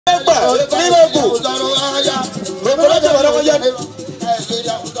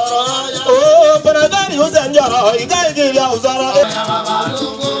Oh, but I got you and you got to get out.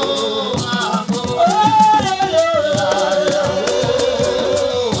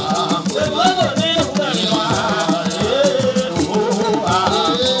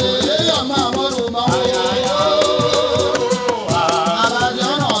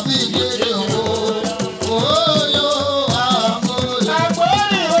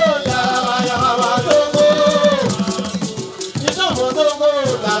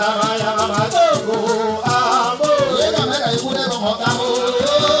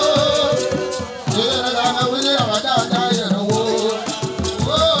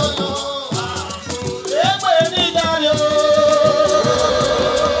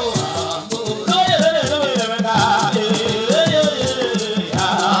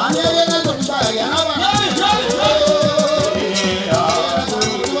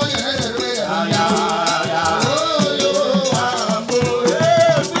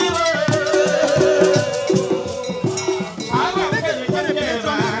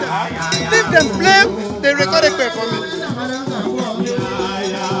 They record Ekpe for me.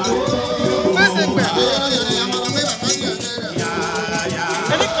 First Ekpe.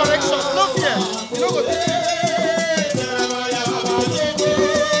 Any correction? No fear. You know what?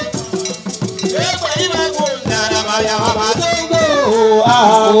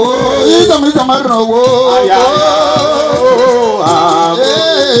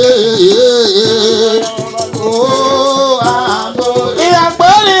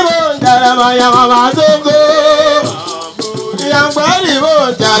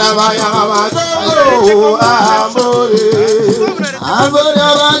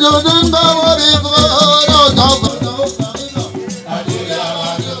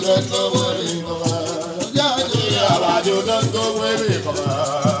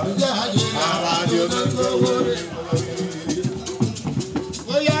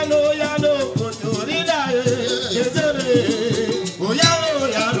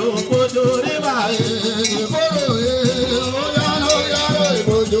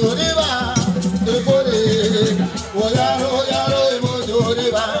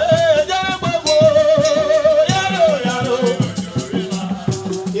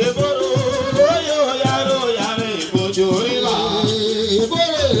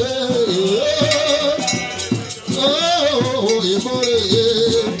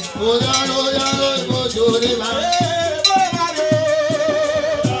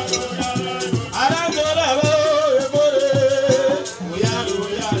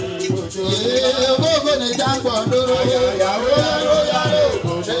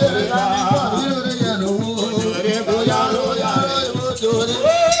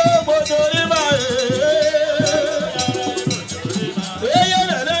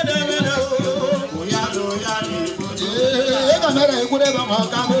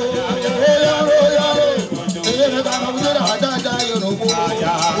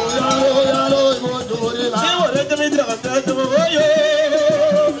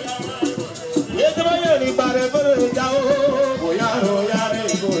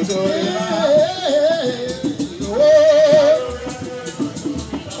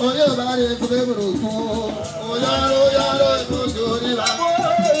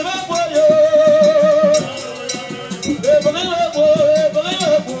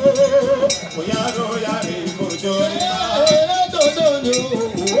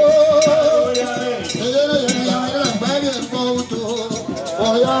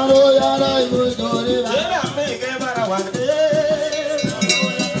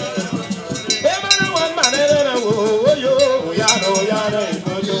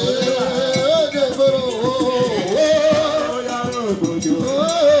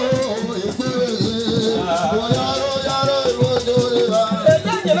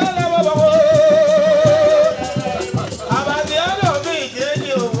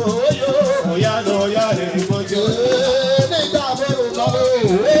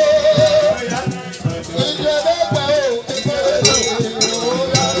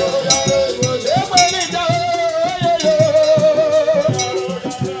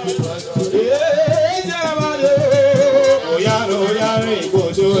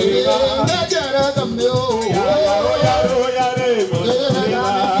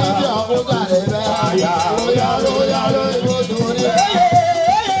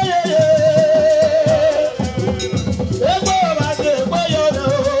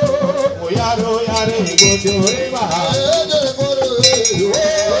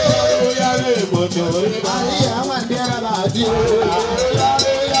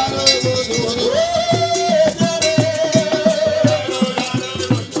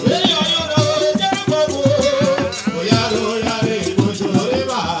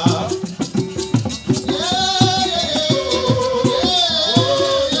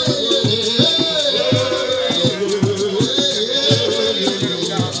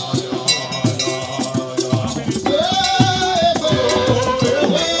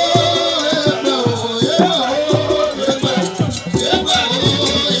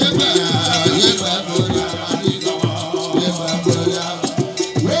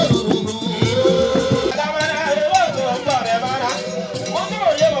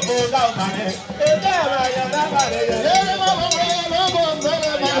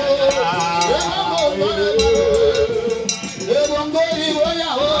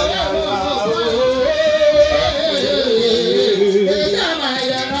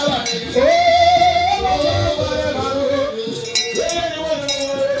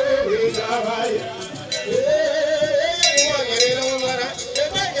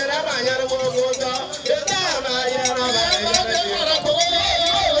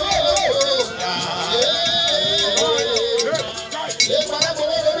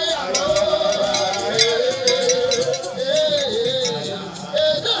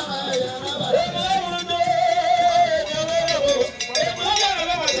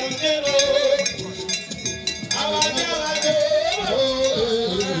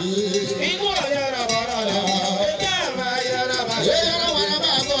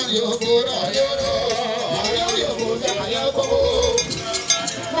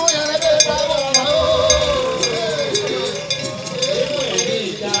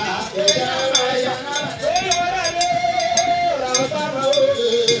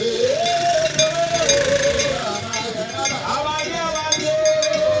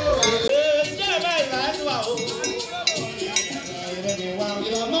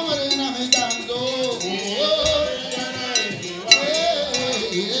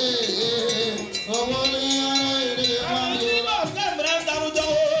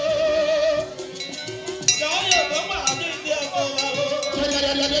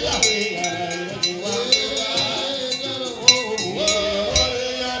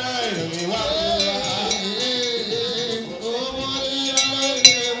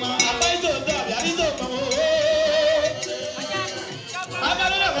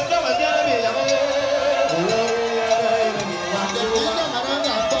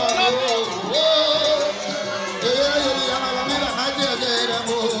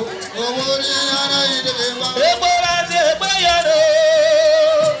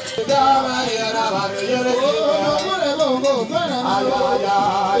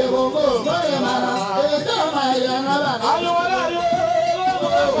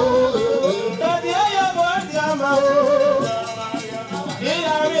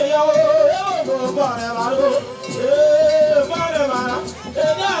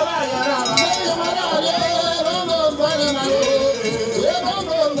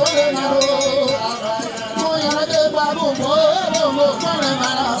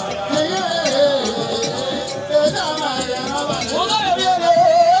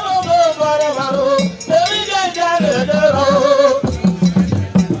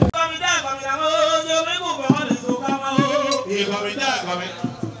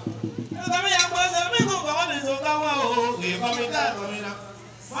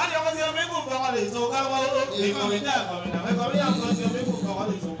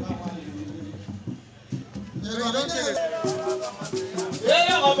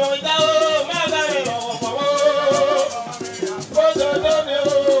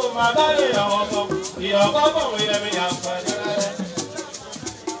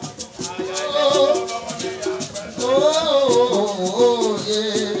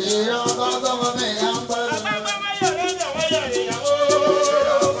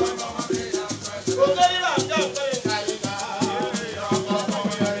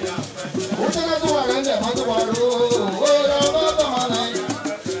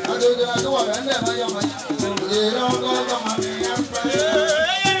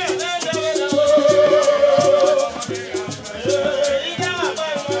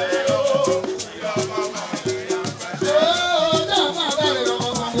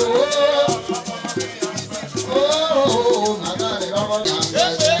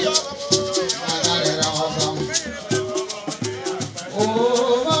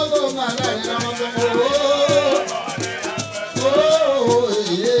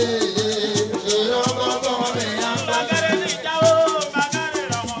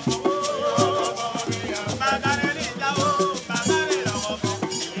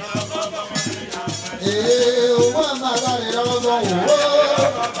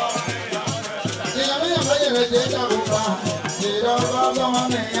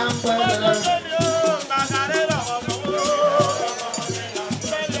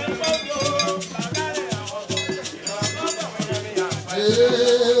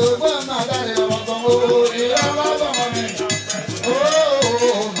 Oh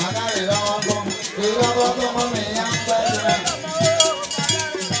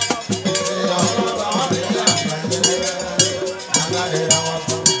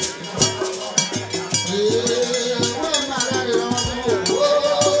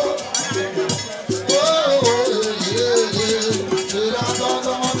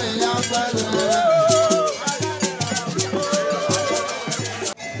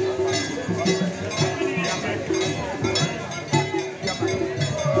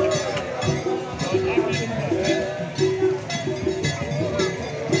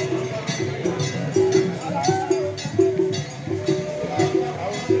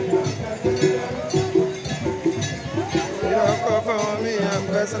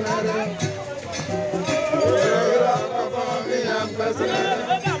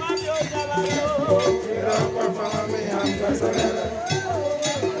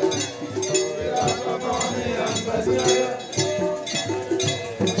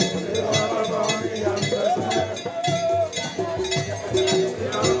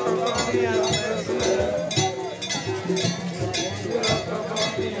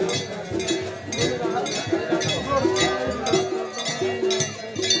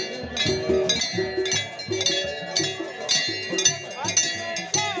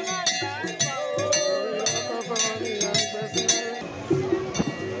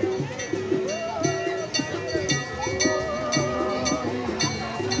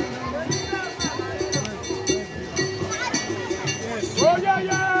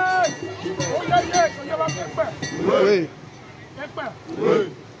Oui. Ekpe.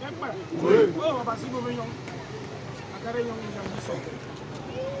 Oui. Ekpe. Oui. Oh, on va s'y mouiller. Agarrez yon yon.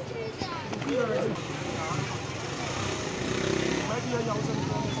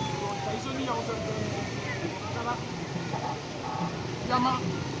 Yama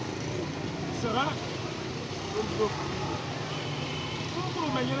sera Kpukpru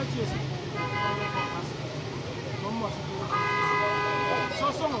menyere tiesi. Nomo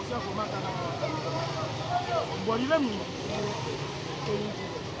so no se afoma kana. Borile mi.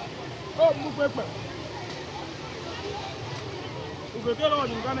 Oh, Kpukpru Ekpe. Ugete lo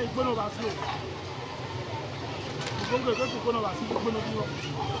ni ngana igbono basi. Bongo ko ko no basi igbono biwo.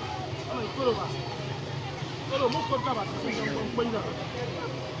 Ana igbono basi. Olo mo ko ka basi so ngo ngboina.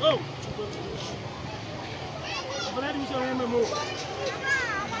 Oh. Bana di so memo.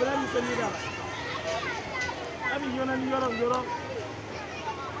 Bana di so ni da. Abi yona ni yoro yoro.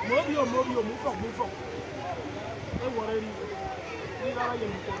 Mobio mu fo. E wore ri. Ni dara ye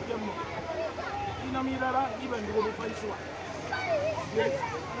ko jemmo. Ina mi dara iben go mo faiswa.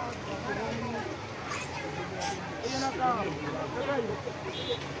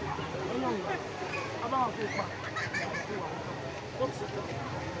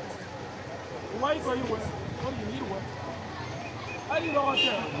 Why for you? What do you need? What? I need all that.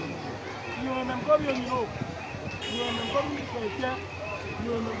 You remember me, you know. You remember me for a year.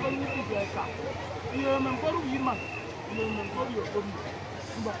 You remember me for a car. You remember me, man. You remember your home.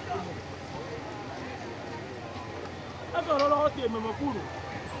 I got a lot of them, Mokuru.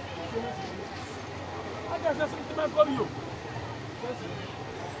 I got something for you.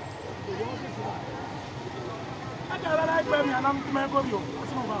 I got a like me and I'm to make of you.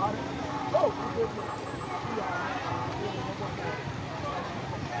 Oh,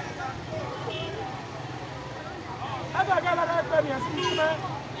 I got a like me and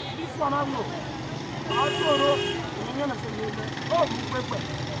this one of you. I'll do it. Oh,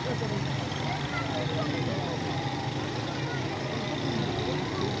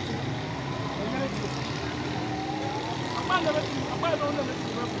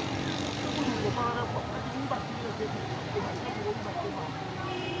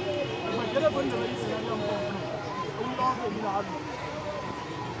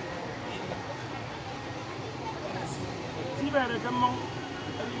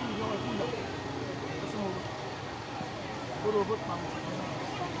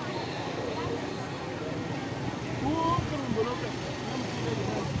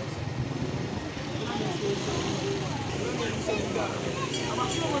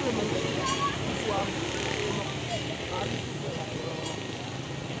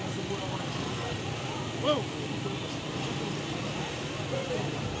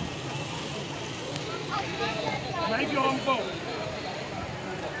 if you're on board,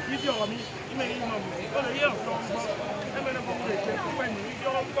 if you're on me, you may know me. Oh, yeah, I'm on board. I'm going to go to the check. When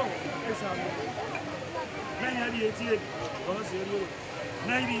you're on board, it's on me. Many of the 88,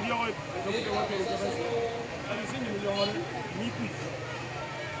 maybe the oil, the I'm singing with your honor, me, please.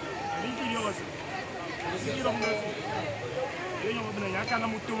 I think yours. You don't know. You don't know. I can't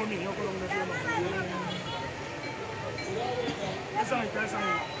move to me. You're going to that's all. That's all.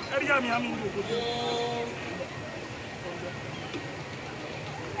 Every time I'm in the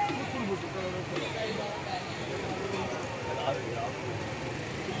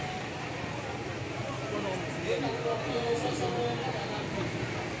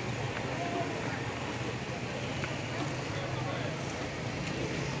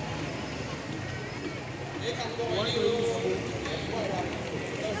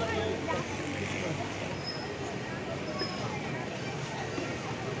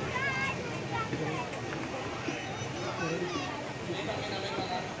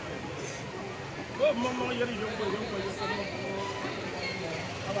Mama, you're young boy.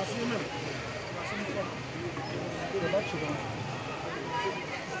 I was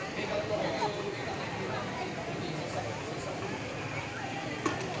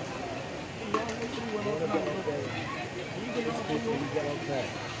Guys,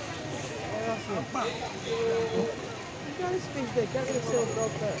 please, they can't get yourself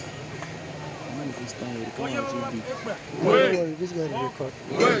out there. This time we come on TV. Wait, this guy record.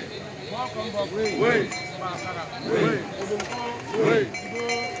 Wait. Welcome back. Wait. Wait. Wait.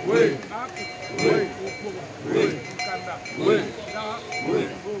 Wait.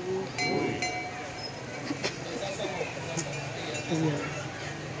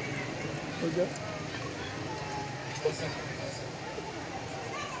 Okay.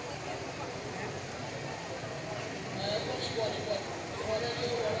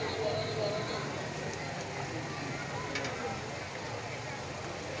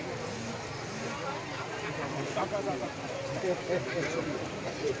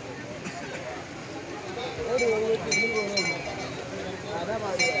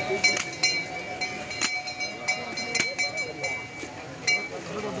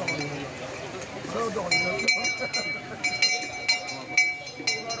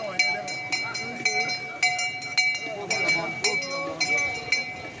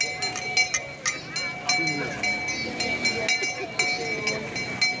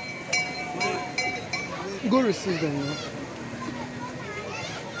 Go receive them now.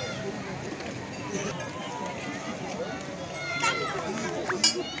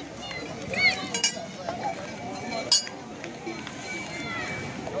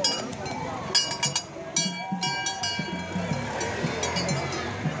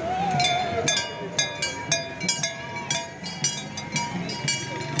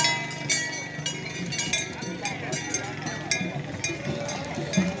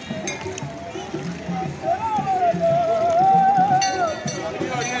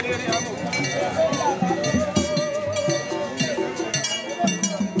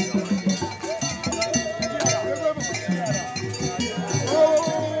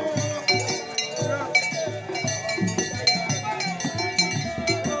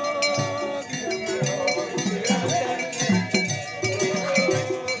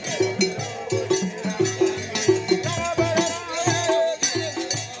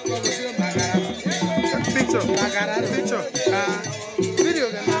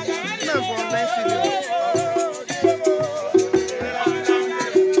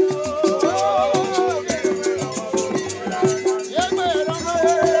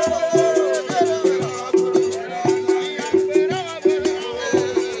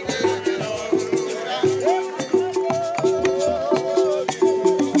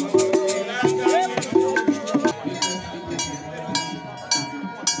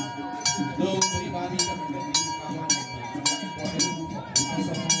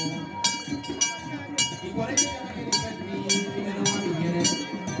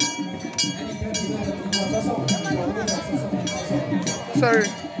 Sorry.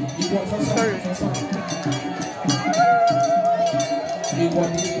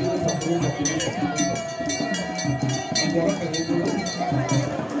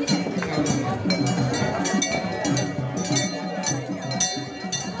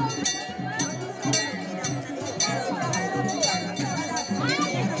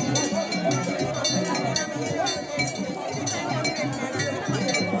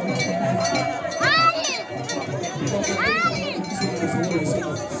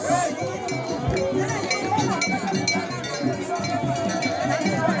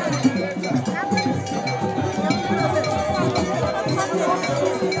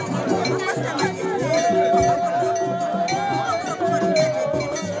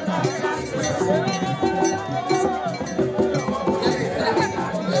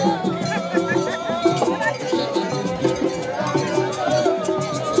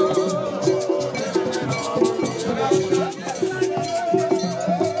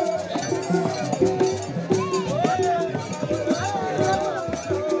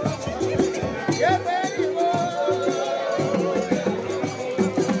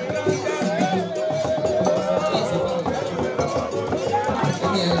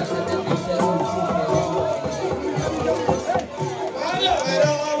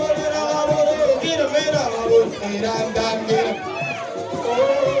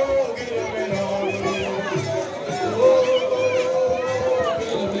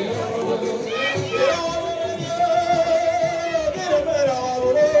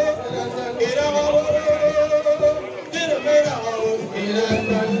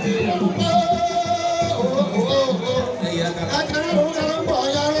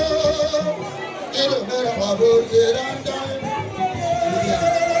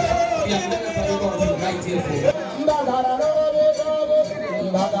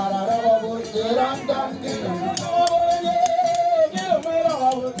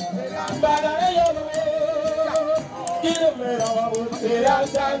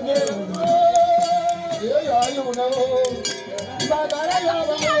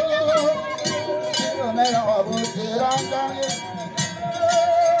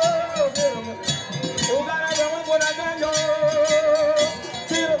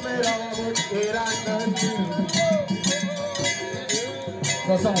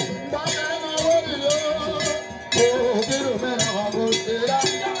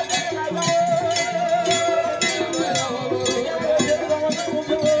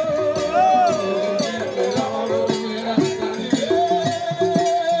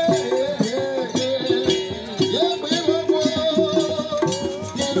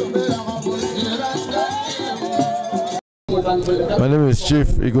 My name is Chief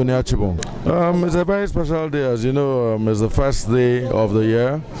Igoniachibong. It's a very special day, as you know. It's the first day of the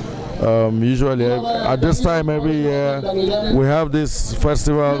year. Usually at this time every year we have this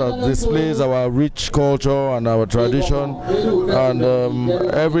festival that displays our rich culture and our tradition, and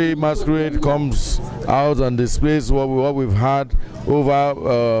every masquerade comes out and displays what we've had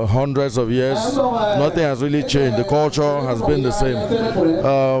over hundreds of years. Nothing has really changed. The culture has been the same.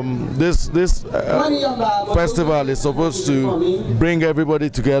 This festival is supposed to bring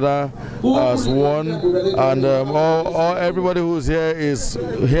everybody together as one, and everybody who's here is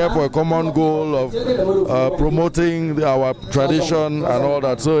here for a common goal of promoting our tradition and all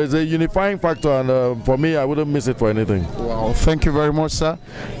that. So it's a unifying factor, and for me, I wouldn't miss it for anything. Wow, thank you very much, sir.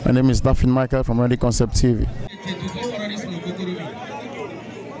 My name is Daphne Michael from Ready Concept TV.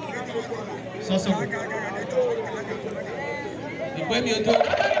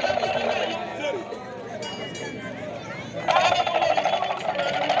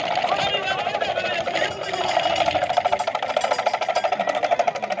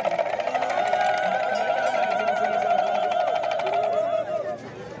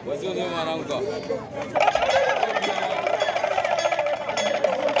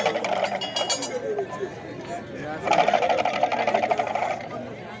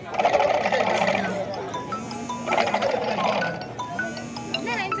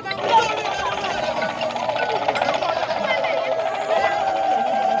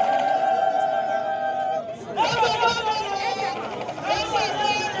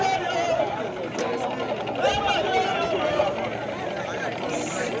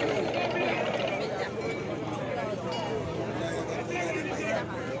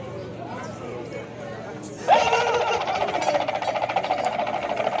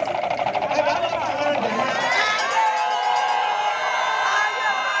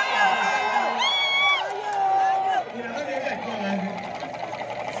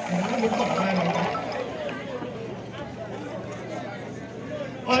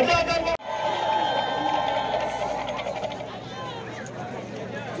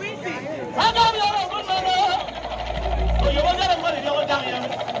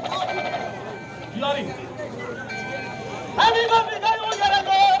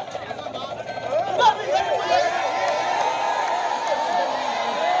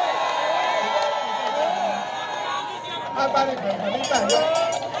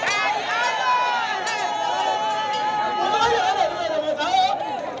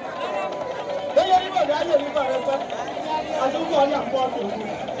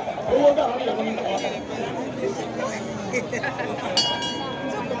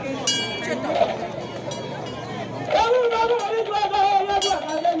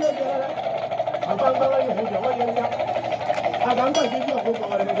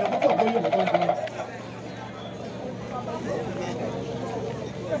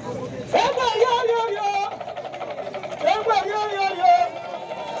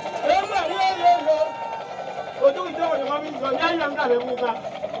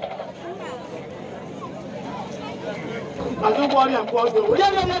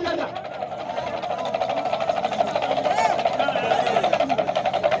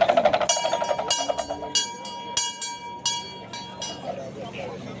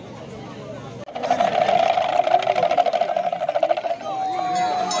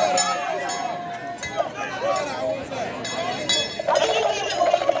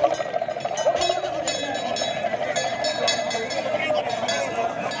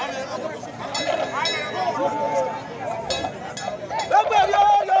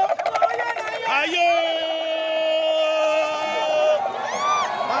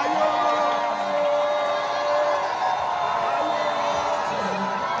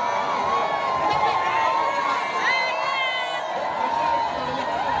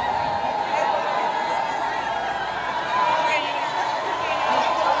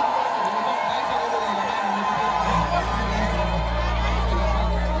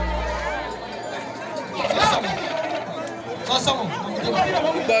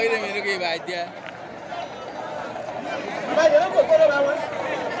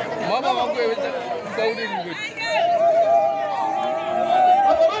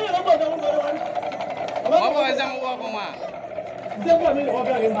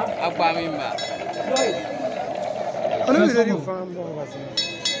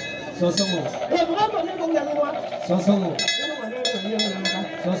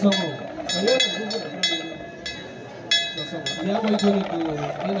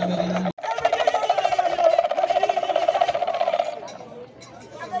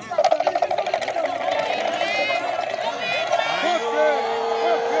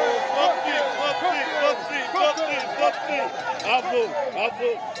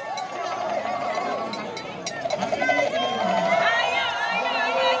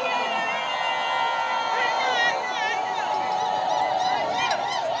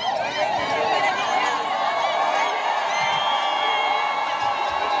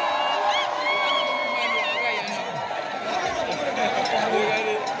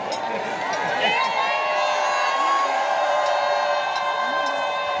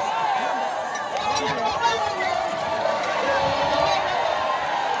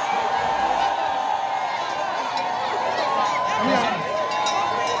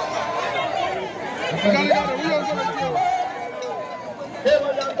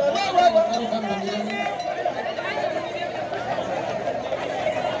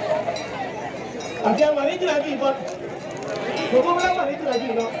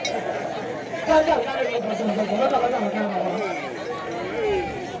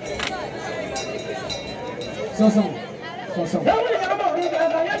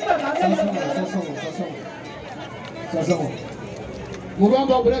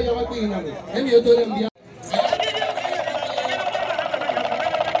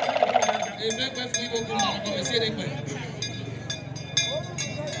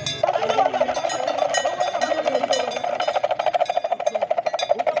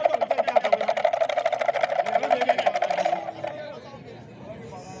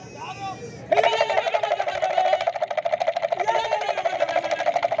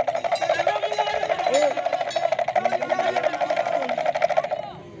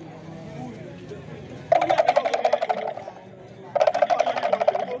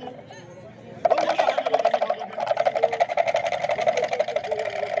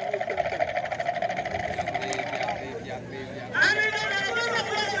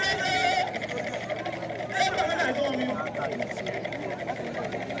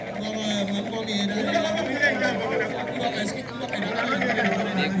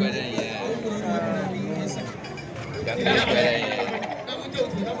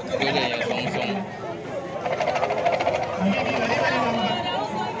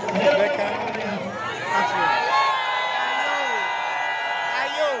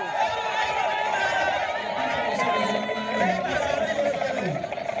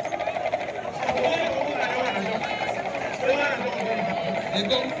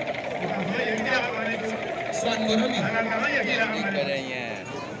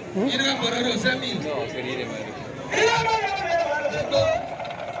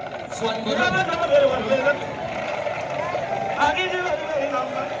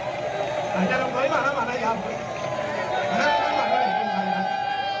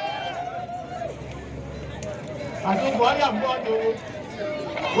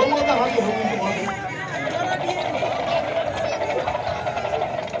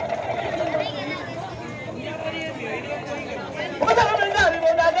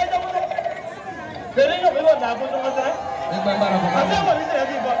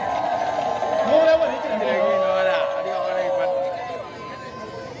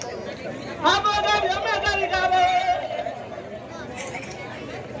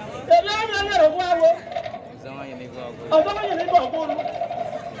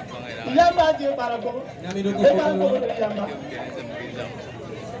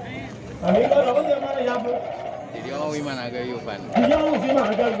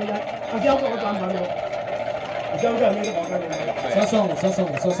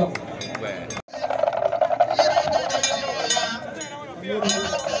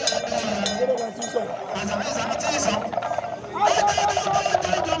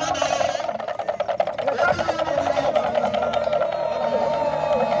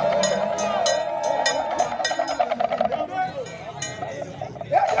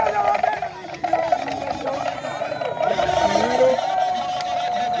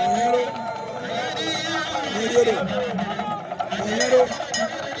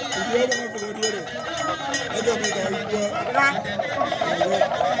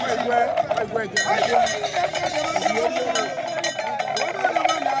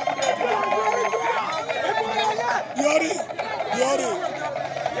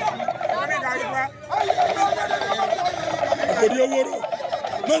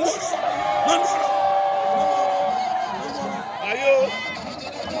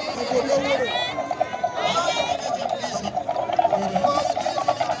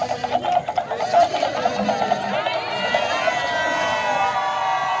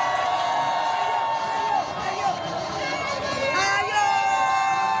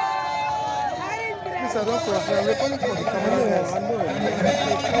 I don't cross. I'm recording for the camera.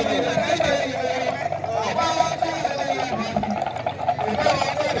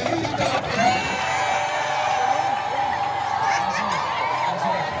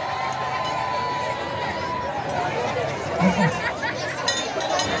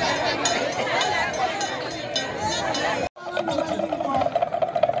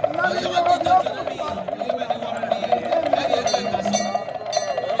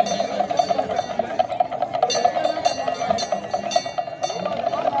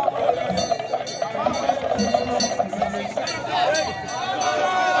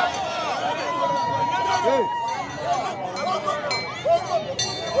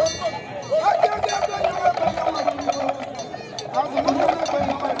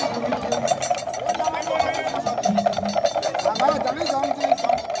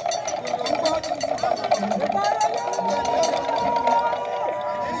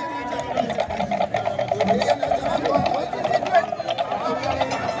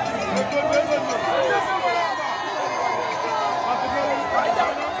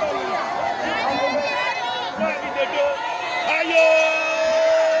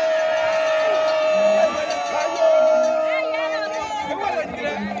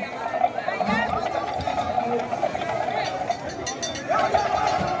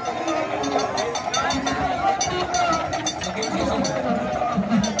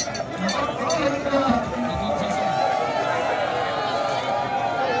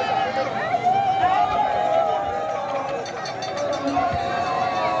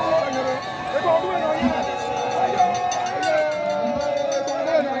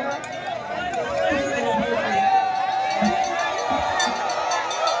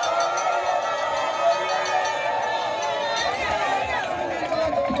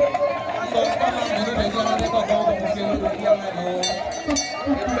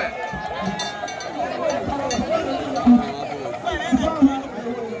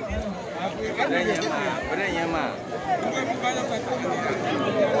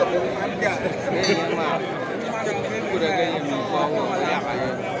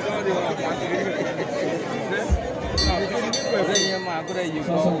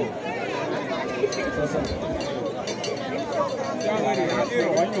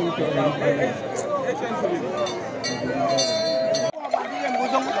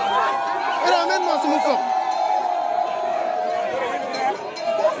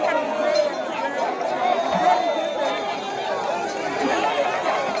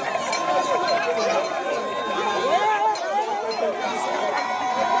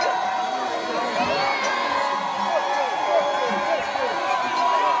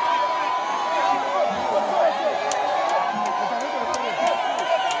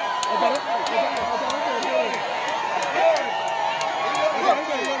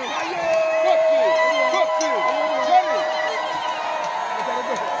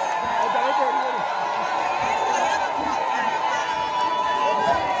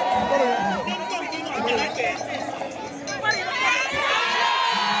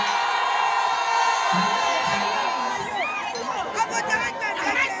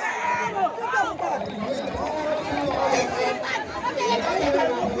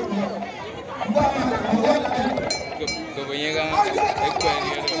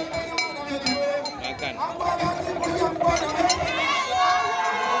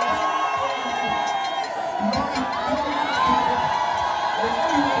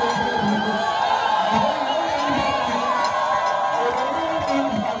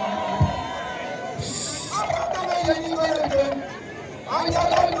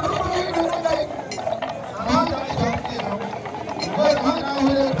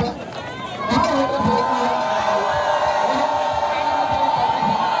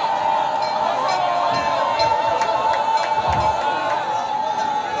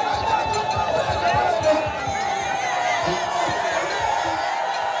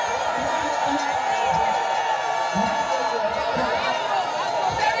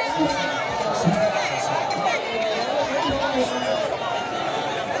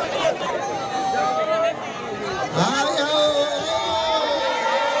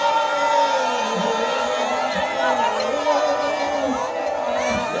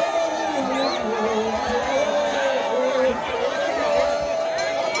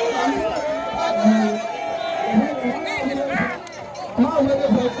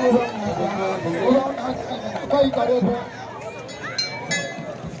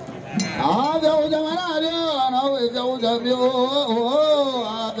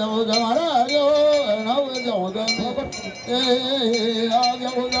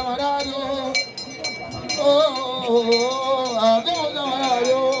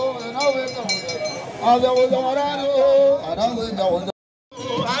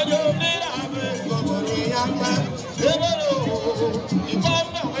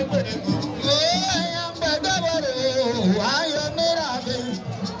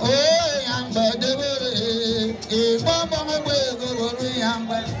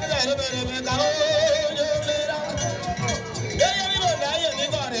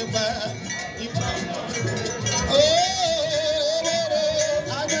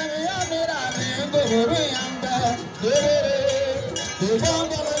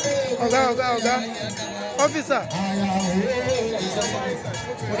 Oga. Officer.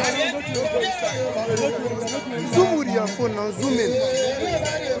 Zoom with your phone now, zoom in.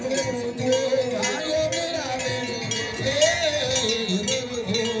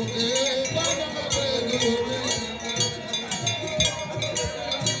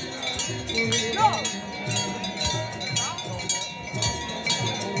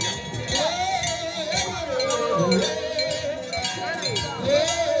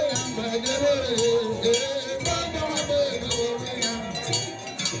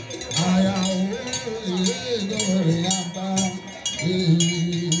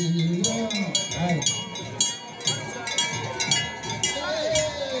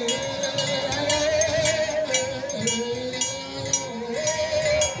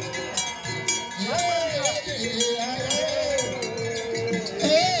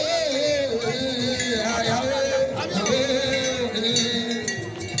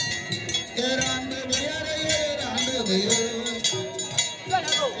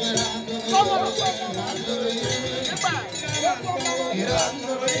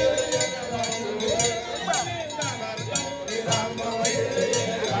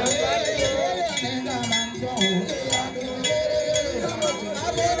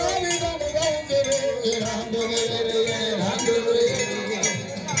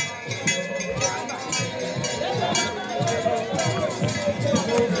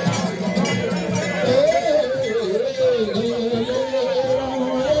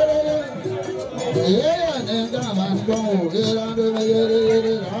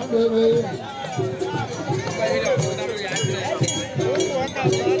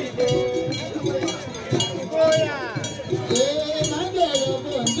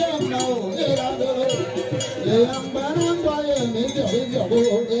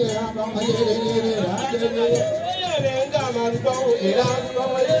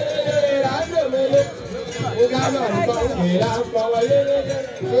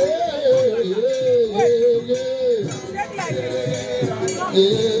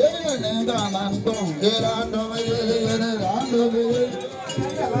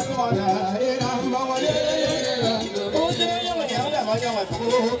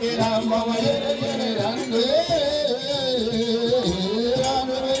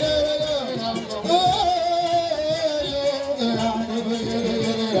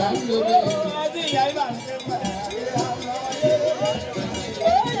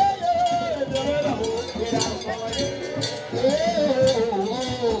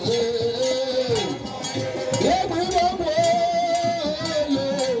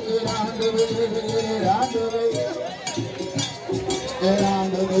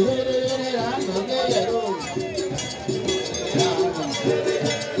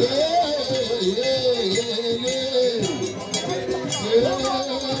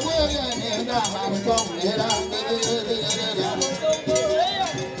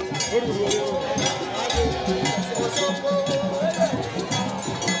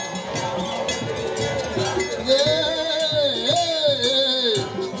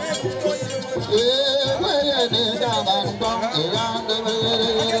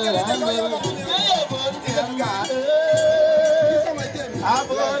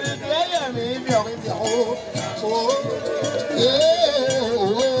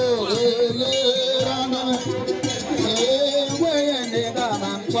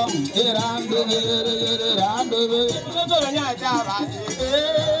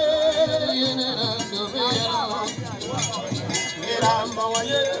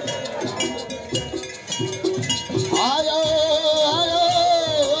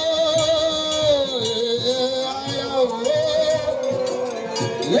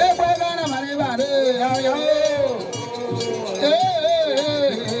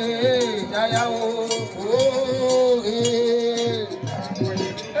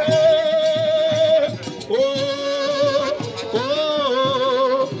 Oh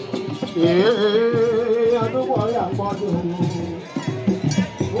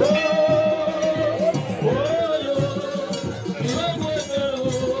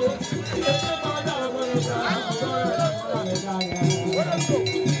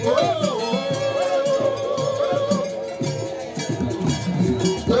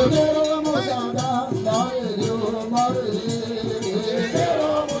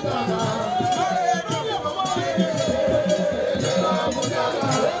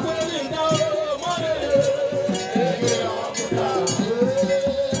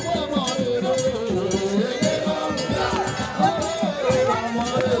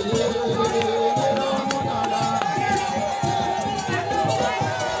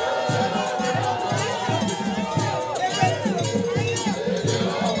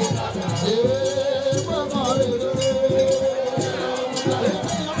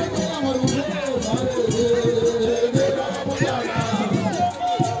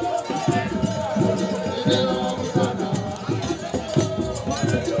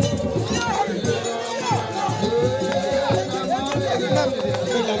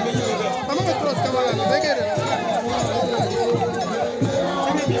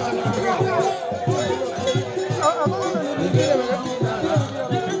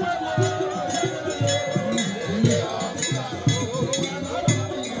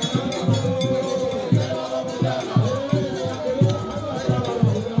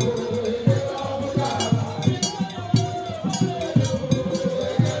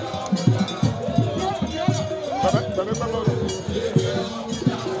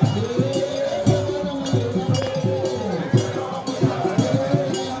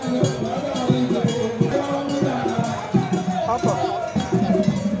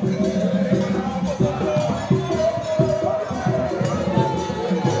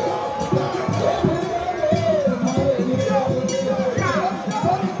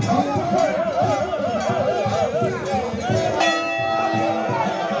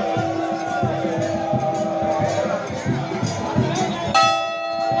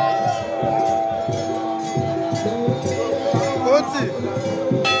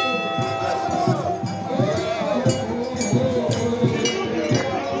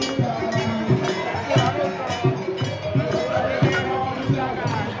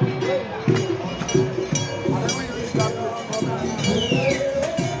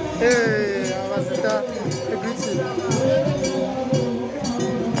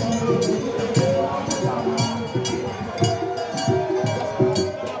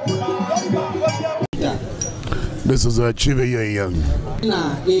This is Chive Young.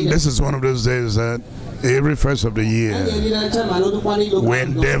 This is one of those days that every first of the year we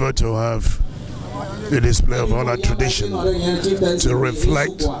endeavor to have a display of all our tradition to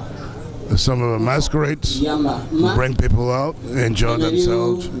reflect some of the masquerades, bring people out, enjoy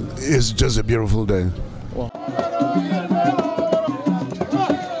themselves. It's just a beautiful day.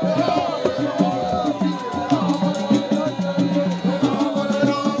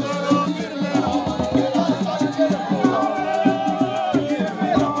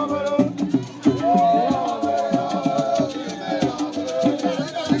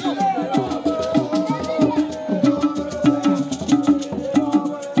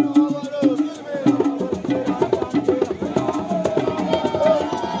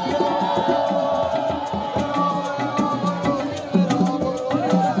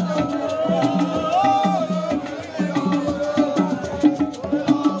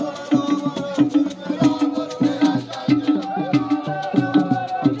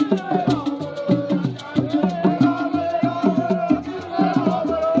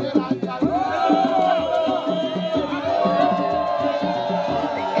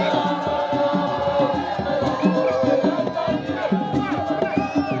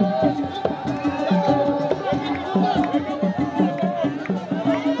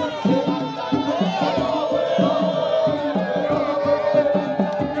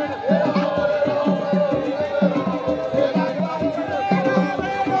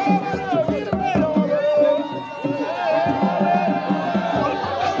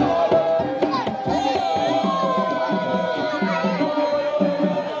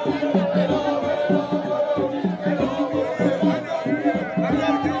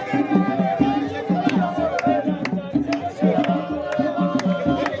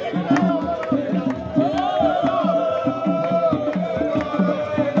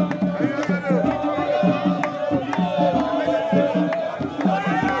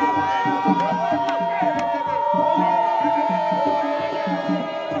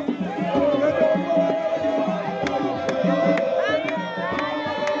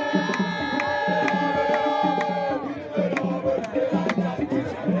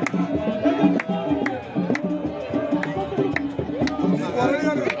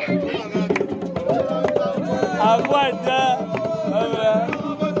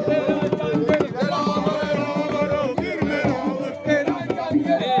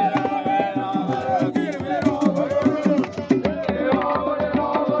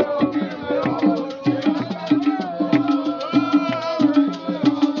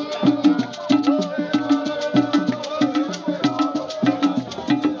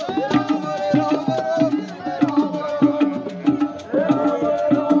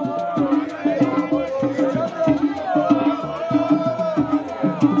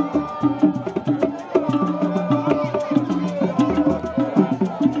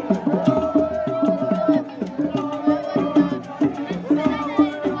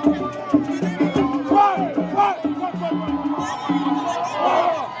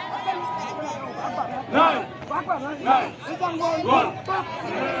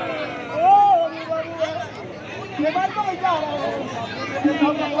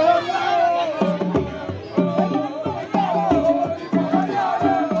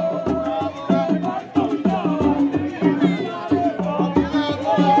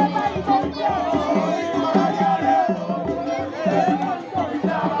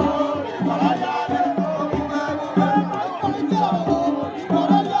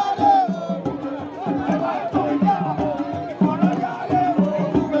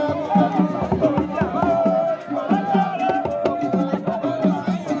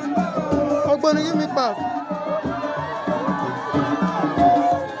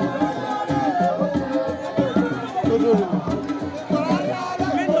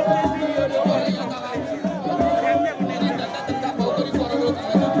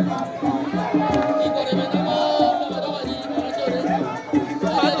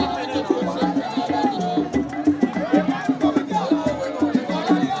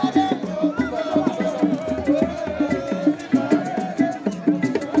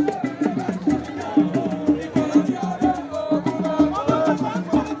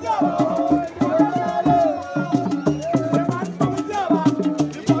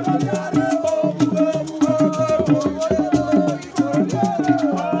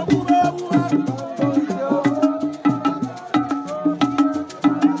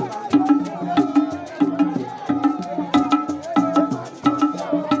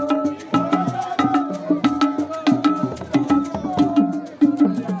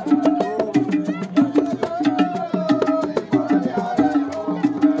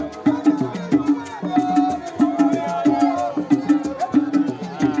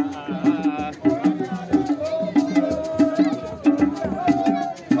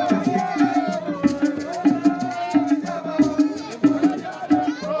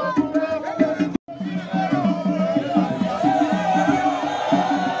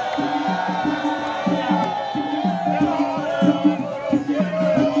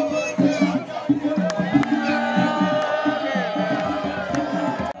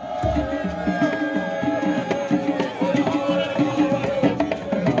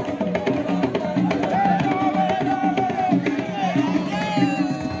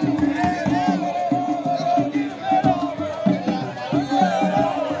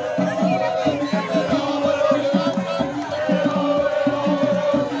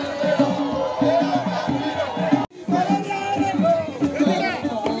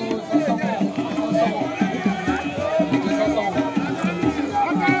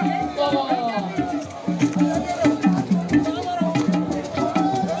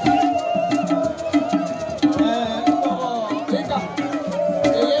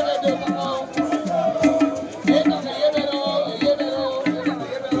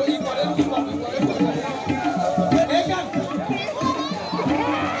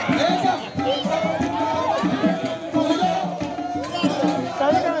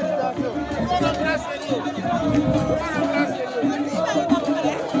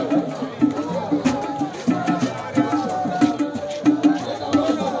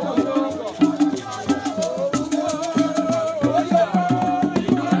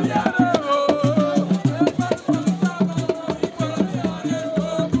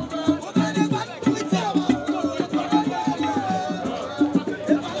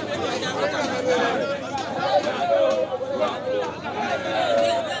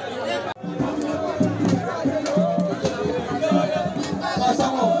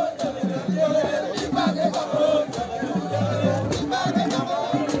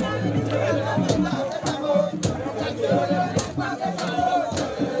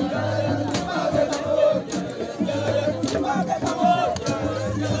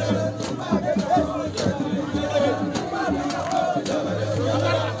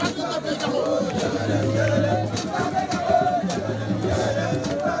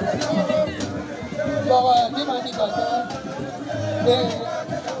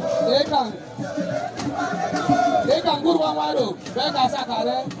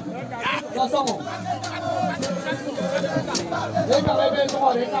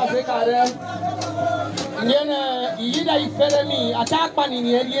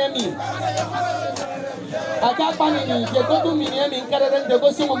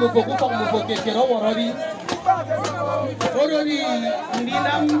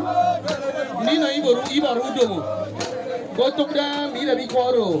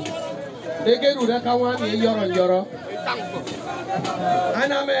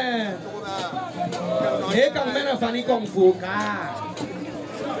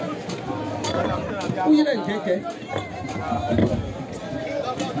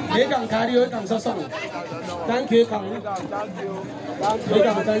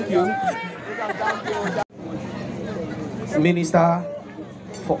 Thank you, Minister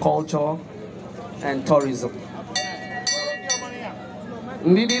for culture and tourism.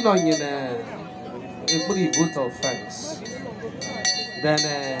 Ndidi no nyina a pretty vote of thanks.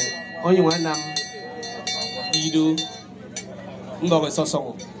 Then only one Ido Mbawe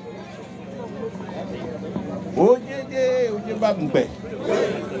Sosongo. Oje babmbe.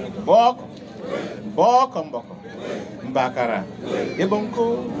 Bok Mbakara. Ebonko.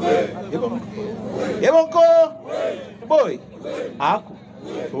 Boy. Aku.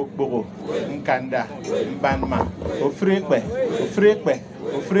 Okbogo. Nkanda. Mbanma. Ofrekpe.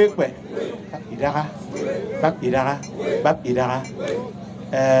 Bab Idara.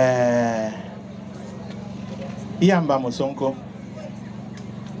 Iyamba Mosonko.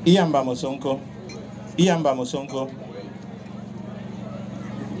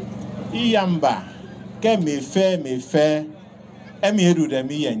 Iyamba. Ke me fe. Emi edu de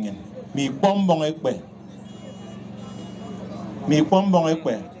mi yenyen. Mi pombong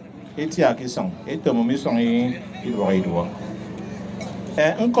ekpe. Eti akisong. Eto mo mi song iwo.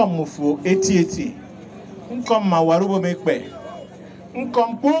 Nkom mufu eti. Nkom mawarubo mekpe.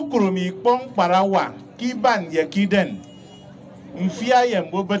 Nkom Kpukpru mi pong parawa. Kiban ye kiden. Mfia ye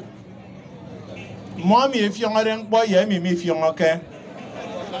mbobet. Mommy if you are in boy, ye me if you okay.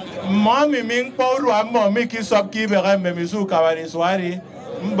 Mommy ming power am make you sub keep a misu kawariswari.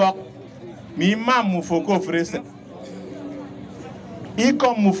 Mbok. Mi mam mufoko frese.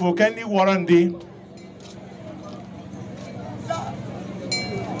 Ikom mufokeni warandi.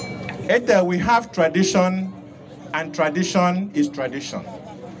 We have tradition, and tradition is tradition.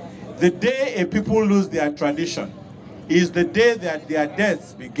 The day a people lose their tradition is the day that their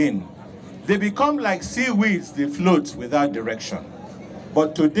deaths begin. They become like seaweeds, they float without direction.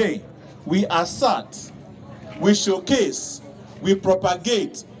 But today, we assert, we showcase, we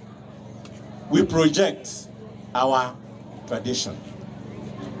propagate, we project our tradition.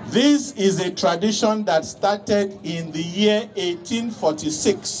 This is a tradition that started in the year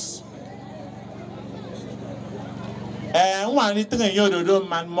 1846.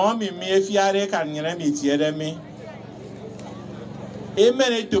 Man mommy me if yare can me me.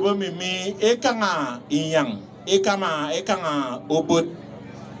 Emene tobo me ekanga inyang ekanga obot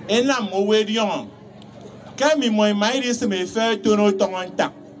enam owedion kemi moy mairi se me fe tono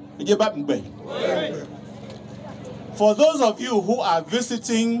tongonta je babmbe. For those of you who are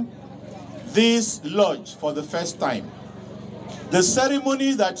visiting this lodge for the first time, the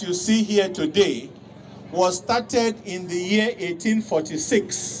ceremony that you see here today was started in the year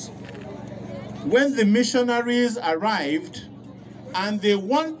 1846 when the missionaries arrived and they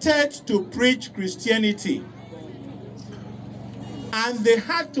wanted to preach Christianity. And they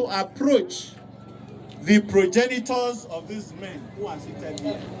had to approach the progenitors of these men who are seated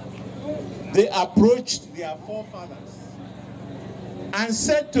here. They approached their forefathers and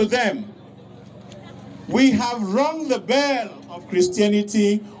said to them, we have rung the bell of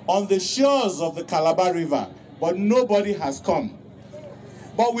Christianity on the shores of the Calabar River, but nobody has come.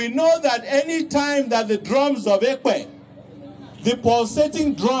 But we know that any time that the drums of Ekpe, the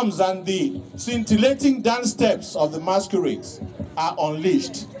pulsating drums and the scintillating dance steps of the masquerades are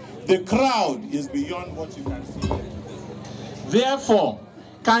unleashed, the crowd is beyond what you can see. Therefore,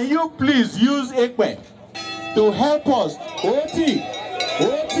 can you please use Ekpe to help us? Oti.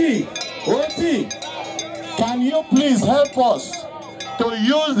 Can you please help us to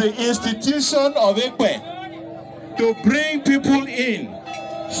use the institution of Ekpe to bring people in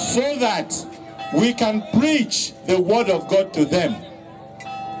so that we can preach the word of God to them?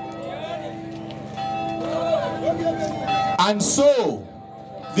 And so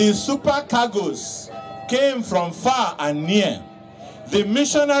the supercargoes came from far and near. The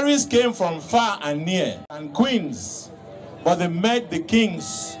missionaries came from far and near, and queens, but they met the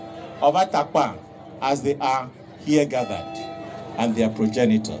kings of Abakpa as they are here gathered, and their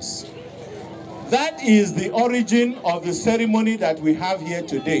progenitors. That is the origin of the ceremony that we have here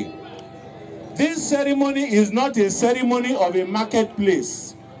today. This ceremony is not a ceremony of a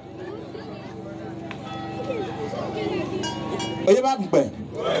marketplace.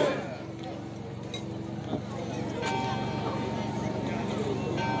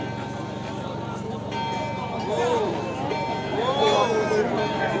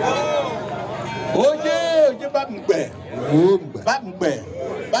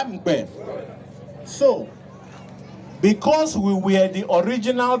 So, because we were the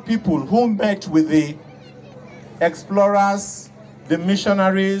original people who met with the explorers, the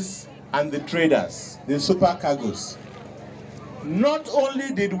missionaries, and the traders, the supercargoes, not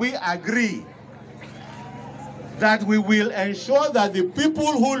only did we agree that we will ensure that the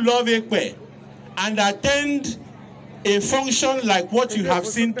people who love Ekpe and attend a function like what you have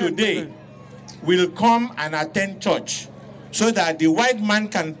seen today will come and attend church so that the white man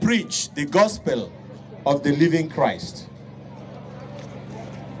can preach the gospel of the living Christ.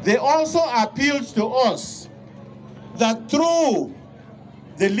 They also appealed to us that through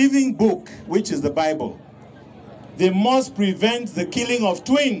the living book, which is the Bible, they must prevent the killing of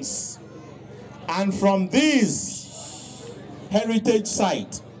twins. And from this heritage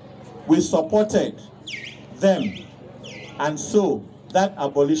site, we supported them. And so that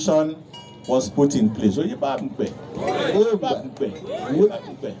abolition was put in place.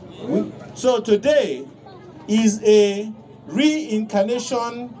 So today is a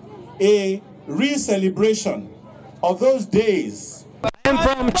reincarnation, a re-celebration of those days. I'm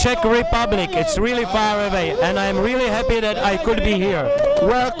from Czech Republic. It's really far away, and I'm really happy that I could be here.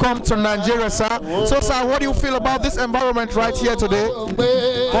 Welcome to Nigeria, sir. So, sir, what do you feel about this environment right here today?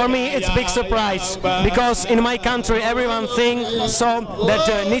 For me, it's a big surprise, because in my country, everyone thinks so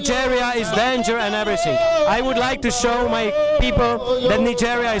that Nigeria is danger and everything. I would like to show my people that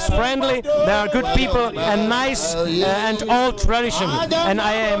Nigeria is friendly, there are good people, and nice and old tradition. And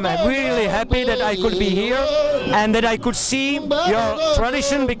I am really happy that I could be here, and that I could see your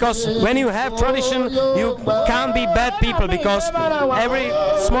tradition, because when you have tradition, you can't be bad people, because every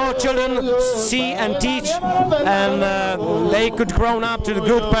small children see and teach, and they could grow up to the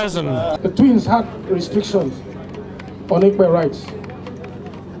good person. The twins had restrictions on Ekpe rights,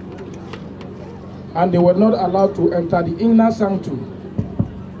 and they were not allowed to enter the inner sanctum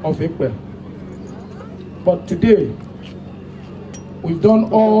of Ekpe. But today, we've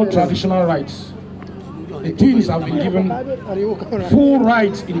done all traditional rights. The twins have been given full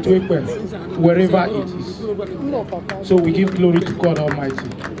rights into Ekpe, wherever it is. So we give glory to God Almighty.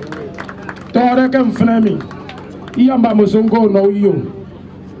 Toreken Fnemi, Iyamba Mosongo no yo.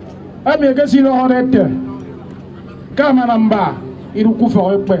 Amegasi no horete. Kamanamba, Irukufa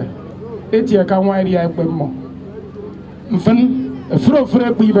Ekpe. Etia Kanwari Ekpe mo. Mfen, Fro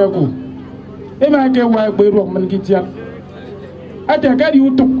Bibeko. Emake wa Ekpe Rock Mankitia. Ataka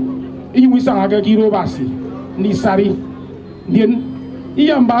you took. Iwisanga Giro Basi, Nisari, Nien,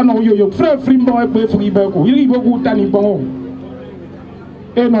 Iambano yo, Frimbo Ekpe Bibeko, Iboku Tani Bon.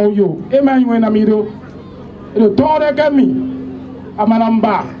 Eno yo, Emmanuel Amido, the Tore Gami,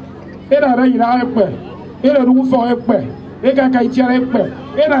 Amanamba, Era Reina Ekpe, Era Rufo Ekpe, Eka Kaitia Ekpe,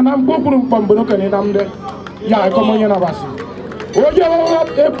 Era Nam Kpukpru Pambukan in Amde, Ya Common Basi. Oyo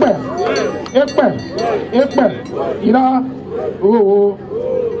Ekpe, Ira, oh.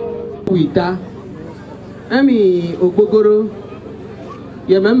 Wita Ami Obogoro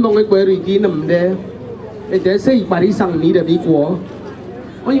Yamambong Ekpe Ginam there. They say Parisang need a big war.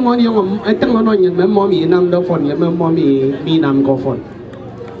 Only one young I tell on your mommy number for your mommy me nam go for.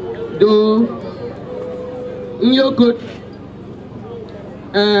 Do you good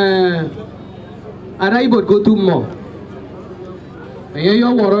I would go to more. And you're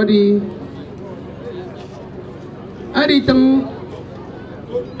already I didn't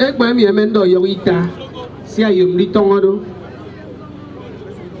Ekpe mi emendo yowita si ayum li tongodo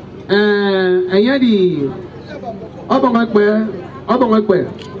ayadi Obong Ekpe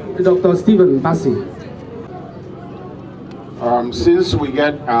Dr. Stephen Bassi. Since we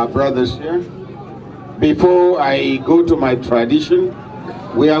get our brothers here, before I go to my tradition,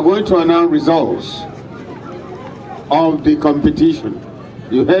 we are going to announce results of the competition.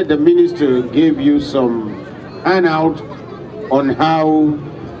 You heard the minister gave you some handout on how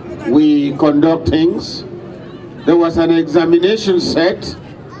we conduct things. There was an examination set.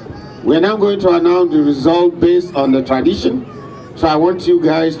 We're now going to announce the result based on the tradition. So I want you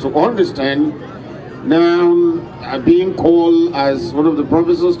guys to understand, now being called as one of the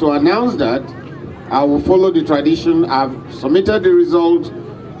professors to announce that, I will follow the tradition. I've submitted the result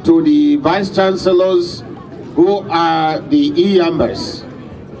to the vice chancellors, who are the E-members.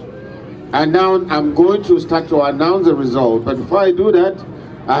 And now I'm going to start to announce the result. But before I do that,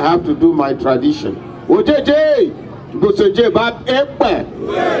 I have to do my tradition. Ojeje, Goseje Bab Ekpe,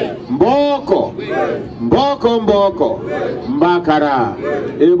 Mboko, Mbakara,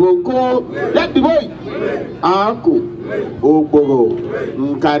 Iboku, let the boy, Aku, Okbogo,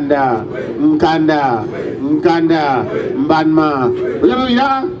 Nkanda, Mbanma,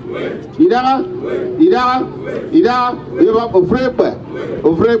 Ida,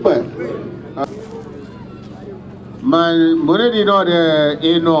 Ofrepe. Man, money no de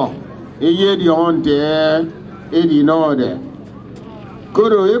eno, eye di onte, edi no de.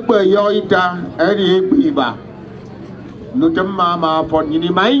 Koro Ekpe yoita, edi Ekpe iba. Nutemma ma pon yini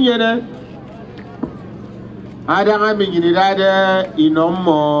maiyene. Ada ngami yini dade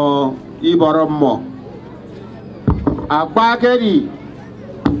inomo iboromo. Akpa kedi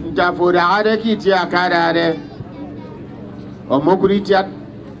njafura ade kiti akara ade omokuritiat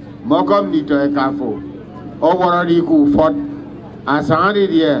mokom nito ekafo oworo di ku fort asani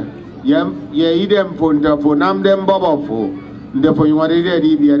die ye idem punta fo nam dem bobo fo ndefo yimari de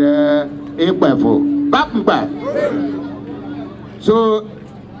di biere ekpe fo bakpa so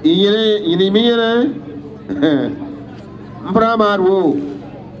ini miyere mpramaro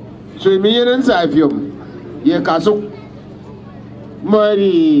so miyere nsafium ye kasuk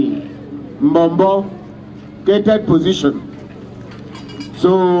Mari Mbombo gated position.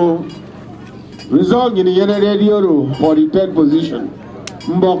 So result in the radio for the 10th position.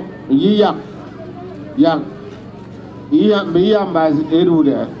 Mbok Yak Baz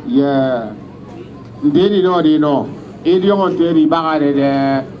Erude, yeah. They know. Idiom Terry Bagade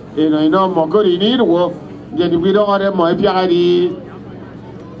there, and I know Mokori need work. Then we don't have my Piari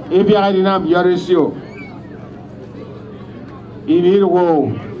Nam Yarisio. In here,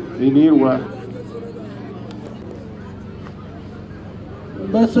 what?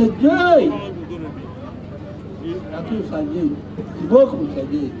 Mas Sajay, aqui o Sajay, Iboku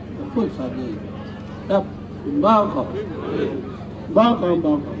Sajay, Efut Sajay, Mbaka,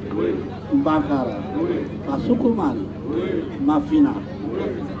 Mbakara, Masukumari, Mafina.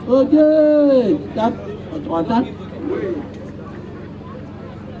 Ojay, that what that?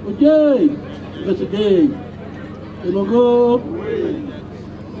 Ojay, Sajay. Iboku,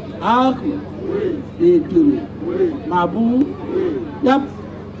 Aku, Etulu, Mabu, Yap,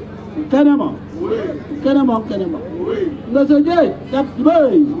 Kanama, That's a day, Yap,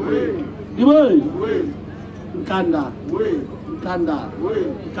 Dubai, Kanda,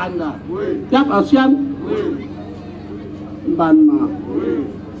 Yap, Asian, Banma,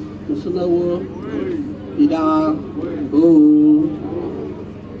 Sunawo, Ida,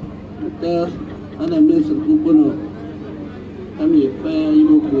 there, and I miss a Kupuno. I'm a fair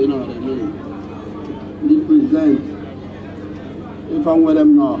Iboku in all the name. Represent. If I'm with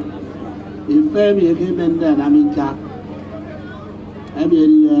them now. If I'm a game and then I'm in Ntak. I'm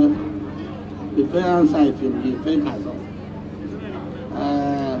a fair answer from the fair castle.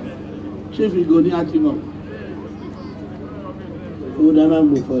 Chief is going to Atimo. Who never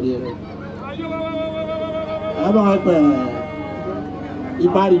move for the other. I'm like a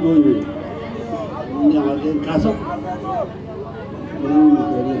party going. Castle.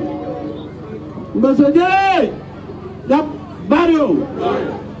 Masajay, that barrio.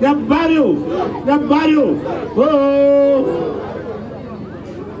 Oh.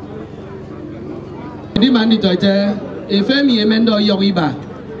 Di mani toite, efemi emendo yogiba,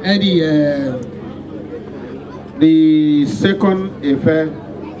 The second affair,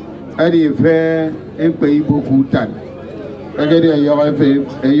 affair Ekpe Iboku tan. Agadi Nyoro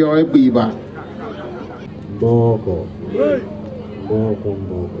Ekpe. Boko.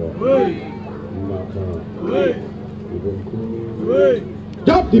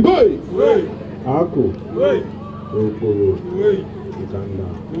 Jump the boy! Aku. Ikanda.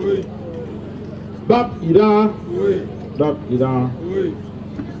 Bap Ida.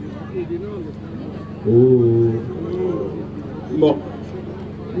 Oh. Mo.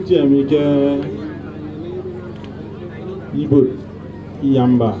 Uti amike. Ibo.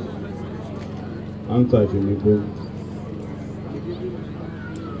 Iyamba. Ntak Ibo.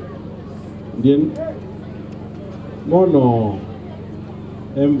 Then, mono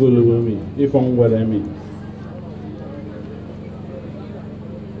envelope me if I'm what I mean.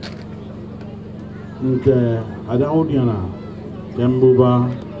 Okay, I don't know. Kembuba,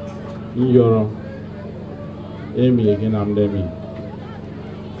 Nyoro Ekpe again, I'm demi.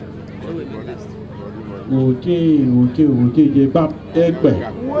 Okay, Bap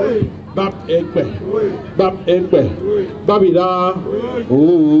Ekpe, Babida.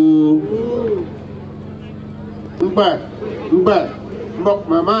 Oh. Mbok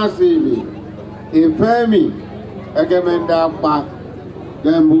mama sili. Efemi, ekemenda pa,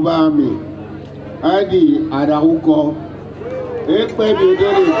 Gembubami, Adi Adahuko, Ekpe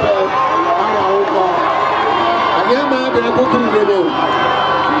Bideli Adahuko, Agema de Kpukpru.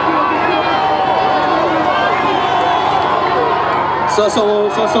 So.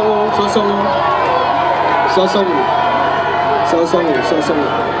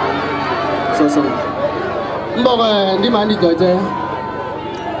 Mbok di mani toite.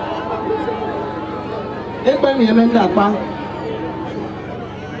 Ekpe mi emenda pa.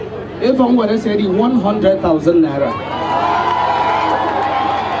 If I'm going to say 100,000 naira.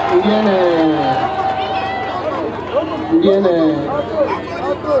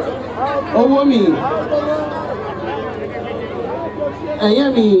 Oh, me. I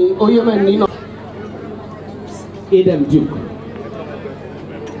am me. Oh, you man, Nino. Idem Duke.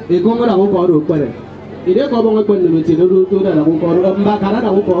 A Congo Lago Pere. It is going to be to the Lago Mbakara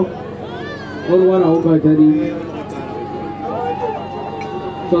Lago. All one over Teddy.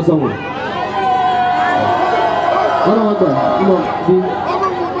 So someone.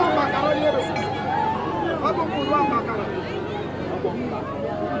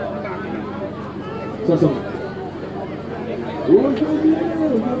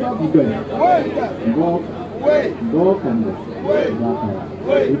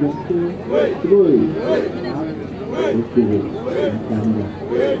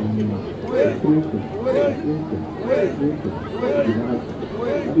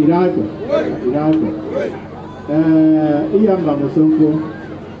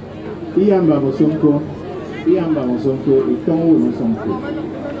 Iyamba Musonko, Itongo Musonko.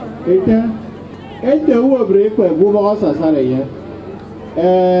 Ete wo breakwe gubo sasare ye.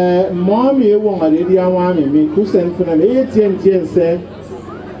 Mommy won already awami mi kusen funa le tien se.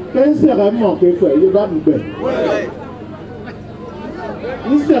 Ken sera mo kekwe ye ba mbe.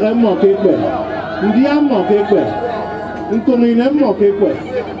 Ni sera mo kekwe. Ndi am mo kekwe. Ntomi ne mo kekwe.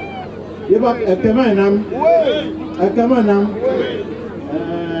 Ye ba ekema nam.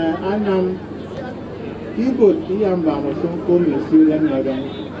 Anam Ibo Iyamba Musonko Monsieur Madam.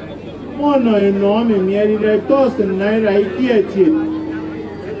 Mono enorme mieri de tos naira ikieti.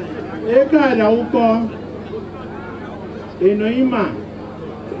 Eka da uko enoima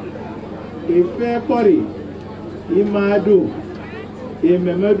efe kori imadu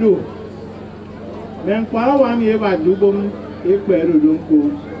ememedu menkwara wa mi eba dubom ekperu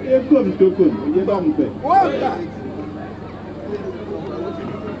donko ekom tokon ye ba mpe.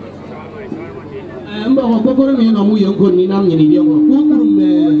 Mba wakokoro mi na mu yonko ni na nyini biango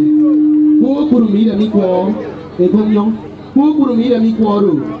kukuru mi da mi kwa ekomyo kukuru mi da mi kwa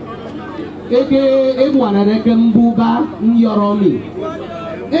ro eke ebwana reke mbuba nyoro mi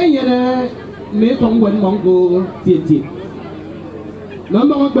enyere me tongwen mongo tieti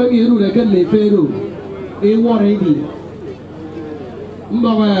namba wakba mi ru reke me fero e wore di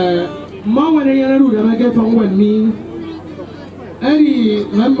mba ma wane yana ru reke tongwen mi Eri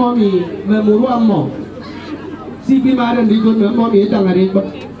memomi memuru amo sipi maran di kon memomi tangare ba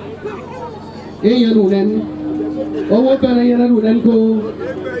yenunen owo kana yenunen ko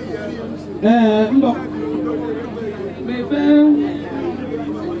mbok bebe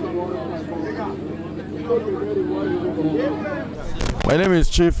My name is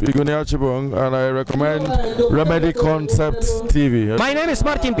Chief Igoniachibong and I recommend Remedy Concept TV. My name is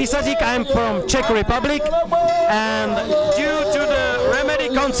Martin Pisacic, I'm from Czech Republic, and due to the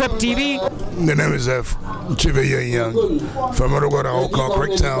Remedy Concept TV. The name is Chief Young from Oton,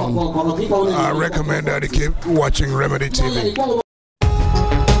 Creek Town. I recommend that you keep watching Remedy TV.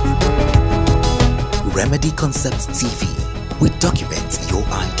 Remedy Concept TV. We document your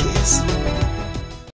ideas.